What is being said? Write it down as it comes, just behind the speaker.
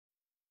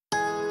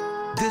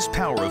This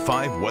Power of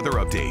 5 weather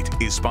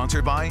update is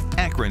sponsored by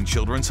Akron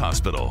Children's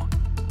Hospital.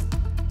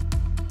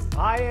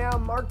 I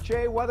am Mark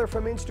J. Weather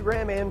from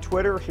Instagram and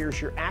Twitter. Here's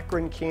your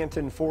Akron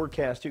Canton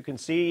forecast. You can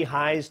see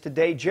highs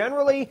today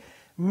generally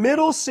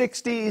middle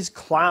 60s,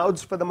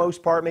 clouds for the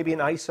most part, maybe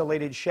an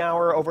isolated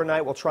shower.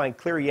 Overnight we'll try and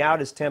clear you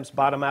out as temps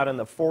bottom out in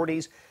the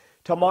 40s.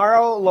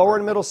 Tomorrow, lower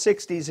and middle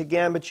 60s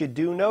again, but you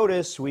do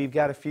notice we've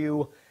got a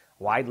few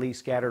widely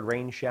scattered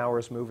rain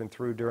showers moving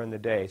through during the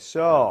day.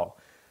 So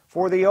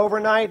for the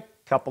overnight,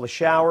 couple of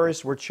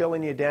showers. We're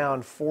chilling you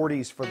down,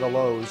 40s for the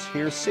lows.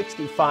 Here's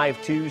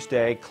 65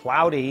 Tuesday,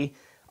 cloudy,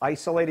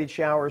 isolated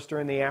showers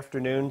during the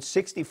afternoon.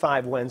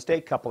 65 Wednesday,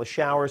 couple of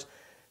showers.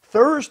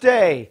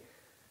 Thursday,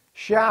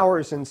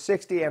 showers and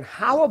 60. And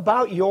how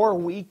about your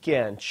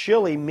weekend?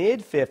 Chilly,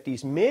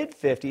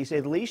 mid-50s,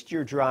 at least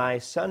you're dry.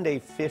 Sunday,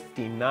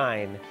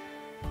 59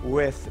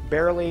 with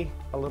barely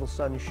a little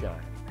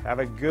sunshine. Have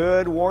a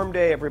good warm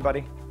day,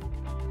 everybody.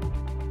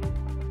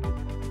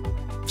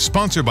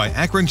 Sponsored by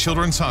Akron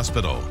Children's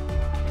Hospital.